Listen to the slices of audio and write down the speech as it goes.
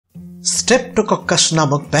Streptococcus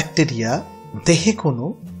নামক bacteria দেহে কোনো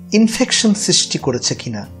ইনফেকশন সৃষ্টি করেছে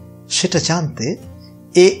কিনা সেটা জানতে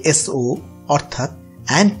ASO অর্থাৎ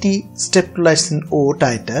অ্যান্টি স্ট্রেপ্টোলাইসিন ও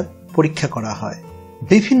টাইটার পরীক্ষা করা হয়।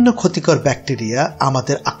 বিভিন্ন ক্ষতিকর ব্যাকটেরিয়া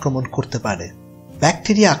আমাদের আক্রমণ করতে পারে।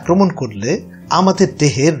 ব্যাকটেরিয়া আক্রমণ করলে আমাদের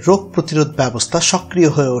দেহের রোগ প্রতিরোধ ব্যবস্থা সক্রিয়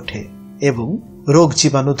হয়ে ওঠে এবং রোগ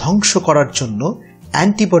জীবাণু ধ্বংস করার জন্য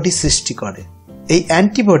অ্যান্টিবডি সৃষ্টি করে। এই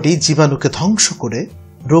অ্যান্টিবডি জীবাণুকে ধ্বংস করে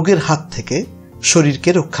রোগের হাত থেকে শরীরকে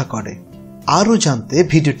রক্ষা করে। আরও জানতে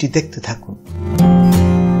ভিডিওটি দেখতে থাকুন।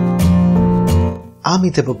 আমি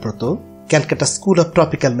Debabrata, Calcutta school of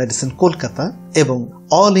tropical medicine Kolkata এবং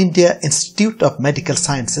all India institute of medical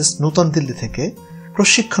sciences নতুন দিল্লি থেকে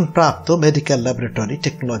প্রশিক্ষণপ্রাপ্ত মেডিকেল ল্যাবরেটরি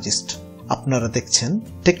টেকনোলজিস্ট। আপনারা দেখছেন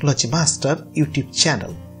technology master YouTube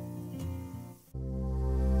channel.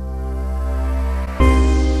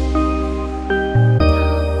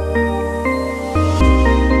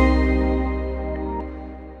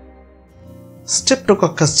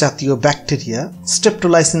 Streptococcus জাতীয় ব্যাকটেরিয়া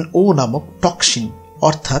স্ট্রেপ্টোলাইসিন ও নামক টক্সিন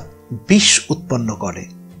অর্থাৎ বিষ উৎপন্ন করে।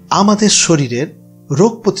 আমাদের শরীরের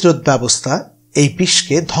রোগ প্রতিরোধ ব্যবস্থা এই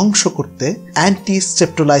বিষকে ধ্বংস করতে অ্যান্টি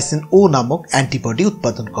স্ট্রেপ্টোলাইসিন ও নামক অ্যান্টিবডি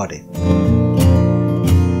উৎপাদন করে।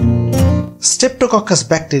 স্ট্রেপ্টোকক্কাস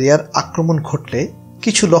ব্যাকটেরিয়ার আক্রমণ ঘটলে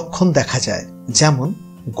কিছু লক্ষণ দেখা যায়, যেমন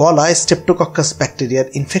গলায় স্ট্রেপ্টোকক্কাস ব্যাকটেরিয়ার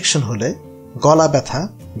ইনফেকশন হলে গলা ব্যথা,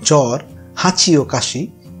 জ্বর, হাঁচি ও কাশি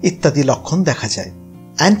ইত্যাদি লক্ষণ দেখা যায়।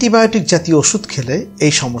 অ্যান্টিবায়োটিক জাতীয় ওষুধ খেলে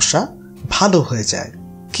এই সমস্যা ভালো হয়ে যায়,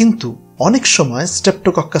 কিন্তু অনেক সময়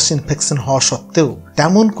স্ট্রেপ্টোকক্কাস ইনফেকশন হওয়া সত্ত্বেও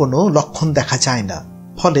তেমন কোনো লক্ষণ দেখা যায় না,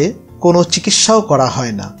 ফলে কোনো চিকিৎসাও করা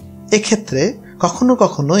হয় না। এক্ষেত্রে কখনো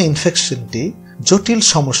কখনো ইনফেকশনটি জটিল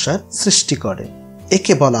সমস্যার সৃষ্টি করে।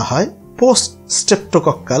 একে বলা হয় post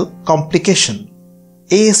streptococcal complication.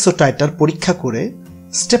 ASO titre পরীক্ষা করে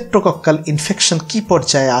স্ট্রেপ্টোকক্কাল ইনফেকশন কি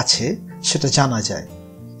পর্যায়ে আছে সেটা জানা যায়।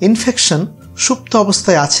 ইনফেকশন সুপ্ত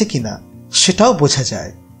অবস্থায় আছে কিনা সেটাও বোঝা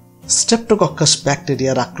যায়। স্ট্রেপ্টোকক্কাস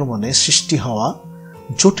ব্যাকটেরিয়ার আক্রমণে সৃষ্টি হওয়া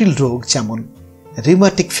জটিল রোগ যেমন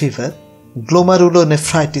রিউম্যাটিক ফিভার,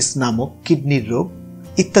 গ্লোমারুলোনেফ্রাইটিস নামক কিডনির রোগ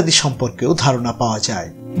ইত্যাদি সম্পর্কেও ধারণা পাওয়া যায়।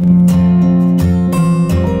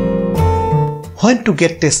 হোয়েন টু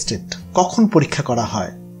গেট টেস্টেড, কখন পরীক্ষা করা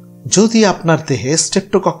হয়? যদি আপনার দেহে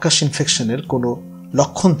স্ট্রেপ্টোকক্কাস ইনফেকশনের কোনো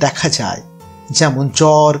লক্ষণ দেখা যায়, যেমন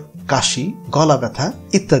জ্বর, কাশি, গলা ব্যথা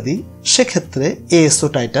ইত্যাদি, সেক্ষেত্রে ASO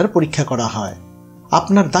টাইটার পরীক্ষা করা হয়।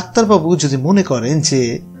 আপনার ডাক্তারবাবু যদি মনে করেন যে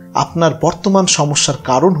আপনার বর্তমান সমস্যার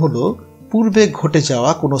কারণ হলো পূর্বে ঘটে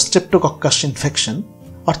যাওয়া কোনো স্ট্রেপ্টোকক্কাস ইনফেকশন,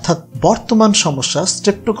 অর্থাৎ বর্তমান সমস্যা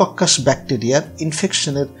স্ট্রেপ্টোকক্কাস ব্যাকটেরিয়ার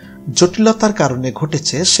ইনফেকশনের জটিলতার কারণে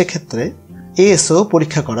ঘটেছে, সেক্ষেত্রে ASO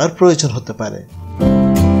পরীক্ষা করার প্রয়োজন হতে পারে।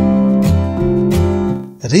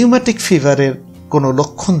 রিউম্যাটিক ফিভারের কোনো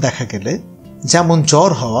লক্ষণ দেখা গেলে, যেমন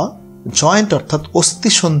জ্বর হওয়া, জয়েন্ট অর্থাৎ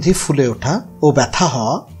অস্থিসন্ধি ফুলে ওঠা ও ব্যথা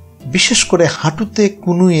হওয়া, বিশেষ করে হাঁটুতে,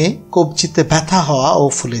 কুনুয়ে, কবজিতে ব্যথা হওয়া ও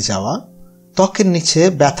ফুলে যাওয়া, ত্বকের নিচে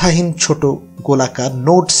ব্যথাহীন ছোট গোলাকার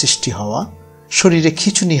নোড সৃষ্টি হওয়া, শরীরে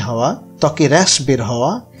খিঁচুনি হওয়া, ত্বকে র্যাশ বের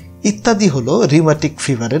হওয়া ইত্যাদি হল রিউম্যাটিক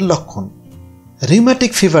ফিভারের লক্ষণ।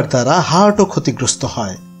 রিউম্যাটিক ফিভার দ্বারা হার্টও ক্ষতিগ্রস্ত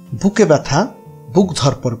হয়। বুকে ব্যথা, বুক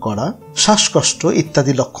ধরপড় করা, শ্বাসকষ্ট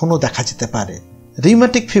ইত্যাদি লক্ষণও দেখা যেতে পারে।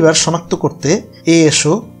 রিউম্যাটিক ফিভার শনাক্ত করতে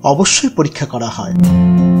ASO অবশ্যই পরীক্ষা করা হয়।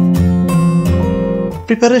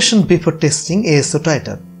 Preparation before testing ASO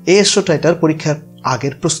titre. ASO titre পরীক্ষার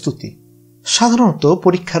আগের প্রস্তুতি। সাধারণত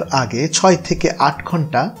পরীক্ষার আগে 6 থেকে 8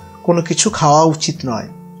 ঘন্টা কোনো কিছু খাওয়া উচিত নয়।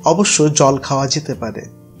 অবশ্য জল খাওয়া যেতে পারে।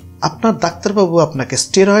 আপনার ডাক্তারবাবু আপনাকে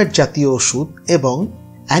স্টেরয়েড জাতীয় ওষুধ এবং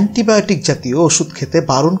অ্যান্টিবায়োটিক জাতীয় ওষুধ খেতে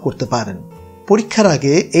বারণ করতে পারেন। পরীক্ষার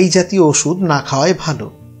আগে এই জাতীয় ওষুধ না খাওয়াই ভালো।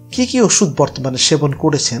 কি কি ওষুধ বর্তমানে সেবন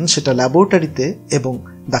করেছেন সেটা ল্যাবরেটরিতে এবং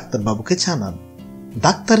ডাক্তারবাবুকে জানান।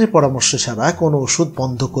 ডাক্তারের পরামর্শ ছাড়া কোনো ওষুধ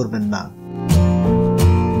বন্ধ করবেন না।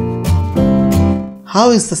 How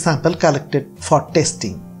is the sample collected for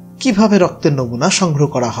testing? কিভাবে রক্তের নমুনা সংগ্রহ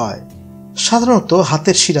করা হয়? সাধারণত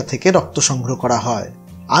হাতের শিরা থেকে রক্ত সংগ্রহ করা হয়।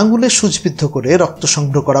 আঙুলে সূচবিদ্ধ করে রক্ত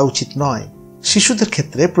সংগ্রহ করা উচিত নয়। শিশুদের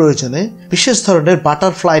ক্ষেত্রে প্রয়োজনে বিশেষ ধরনের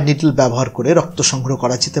বাটারফ্লাই নিডল ব্যবহার করে রক্ত সংগ্রহ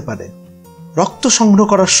করা যেতে পারে। রক্ত সংগ্রহ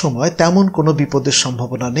করার সময় তেমন কোনো বিপদের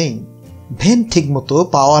সম্ভাবনা নেই। ভেন ঠিকমতো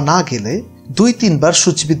পাওয়া না গেলে 2-3 বার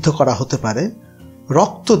সূচবিদ্ধ করা হতে পারে।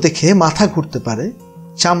 রক্ত দেখে মাথা ঘুরতে পারে।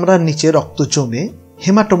 চামড়ার নিচে রক্ত জমে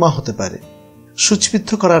হেমাটোমা হতে পারে। সূচবিদ্ধ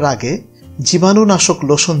করার আগে জীবাণুনাশক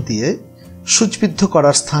লোশন দিয়ে সূচবিদ্ধ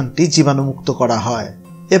করার স্থানটি জীবাণুমুক্ত করা হয়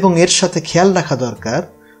এবং এর সাথে খেয়াল রাখা দরকার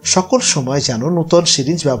সকল সময় যেন নূতন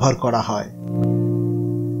সিরিঞ্জ ব্যবহার করা হয়।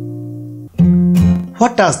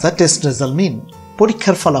 What does the test result মিন?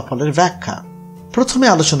 পরীক্ষার ফলাফলের ব্যাখ্যা। প্রথমে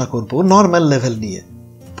আলোচনা করব নর্মাল লেভেল নিয়ে।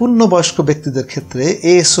 পূর্ণবয়স্ক ব্যক্তিদের ক্ষেত্রে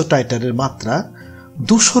এএসও টাইটারের মাত্রা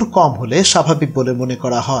 200-র কম হলে স্বাভাবিক বলে মনে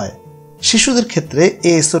করা হয়। শিশুদের ক্ষেত্রে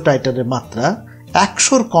এএসও টাইটারের মাত্রা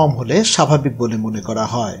 100-র কম হলে স্বাভাবিক বলে মনে করা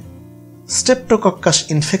হয়। স্ট্রেপ্টোকক্কাস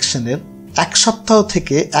ইনফেকশনের 1 সপ্তাহ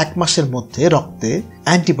থেকে 1 মাসের মধ্যে রক্তে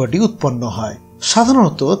অ্যান্টিবডি উৎপন্ন হয়।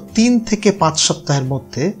 সাধারণত 3 থেকে 5 সপ্তাহের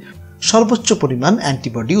মধ্যে সর্বোচ্চ পরিমাণ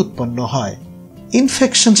অ্যান্টিবডি উৎপন্ন হয়।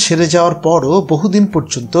 ইনফেকশন সেরে যাওয়ার পরও বহুদিন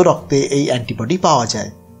পর্যন্ত রক্তে এই অ্যান্টিবডি পাওয়া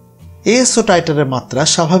যায়। এএসও টাইটারের মাত্রা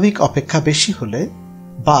স্বাভাবিক অপেক্ষা বেশি হলে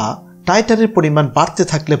বা টাইটারের পরিমাণ বাড়তে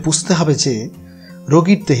থাকলে বুঝতে হবে যে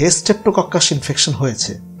রোগীর দেহে স্ট্রেপ্টোকক্কাস ইনফেকশন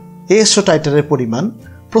হয়েছে। এএসও টাইটারের পরিমাণ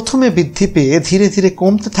প্রথমে বৃদ্ধি পেয়ে ধীরে ধীরে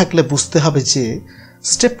কমতে থাকলে বুঝতে হবে যে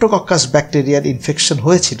স্ট্রেপ্টোকক্কাস ব্যাকটেরিয়ার ইনফেকশন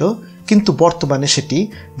হয়েছিল, কিন্তু বর্তমানে সেটি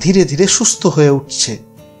ধীরে ধীরে সুস্থ হয়ে উঠছে।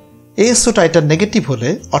 এএসও টাইটার নেগেটিভ হলে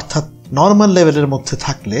অর্থাৎ নর্মাল লেভেলের মধ্যে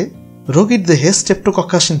থাকলে রোগীর দেহে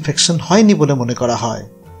স্ট্রেপ্টোকক্কাস ইনফেকশন হয়নি বলে মনে করা হয়।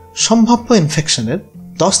 সম্ভাব্য ইনফেকশনের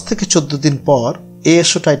 10 থেকে 14 দিন পর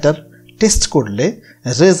এএসও টাইটার টেস্ট করলে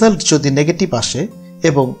রেজাল্ট যদি নেগেটিভ আসে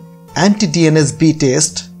এবং অ্যান্টি-ডিএনএস বি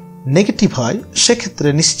টেস্ট নেগেটিভ হয়, সেক্ষেত্রে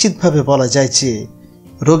নিশ্চিতভাবে বলা যায় যে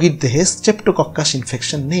রোগীর দেহে স্ট্রেপ্টোকক্কাস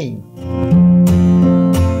ইনফেকশন নেই।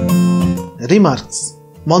 রিমার্কস,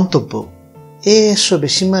 মন্তব্য। এএসও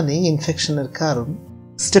বেশি মানেই ইনফেকশনের কারণ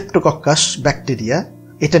স্ট্রেপ্টোকক্কাস ব্যাকটেরিয়া,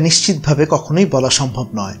 এটা নিশ্চিতভাবে কখনোই বলা সম্ভব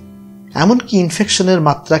নয়। এমনকি ইনফেকশনের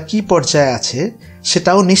মাত্রা কি পর্যায়ে আছে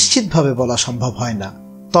সেটাও নিশ্চিতভাবে বলা সম্ভব হয় না।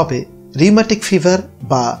 তবে রিউম্যাটিক ফিভার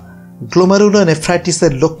বা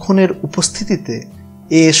গ্লোমেরুলোনেফ্রাইটিসের লক্ষণের উপস্থিতিতে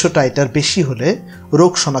এএসও টাইটার বেশি হলে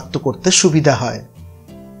রোগ শনাক্ত করতে সুবিধা হয়।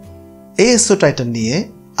 এএসও টাইটার নিয়ে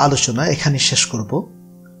আলোচনা এখানে শেষ করব।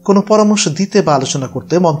 কোনো পরামর্শ দিতে বা আলোচনা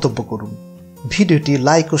করতে মন্তব্য করুন। ভিডিওটি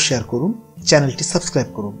লাইক ও শেয়ার করুন, চ্যানেলটি সাবস্ক্রাইব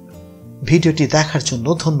করুন। ভিডিওটি দেখার জন্য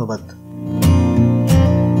ধন্যবাদ।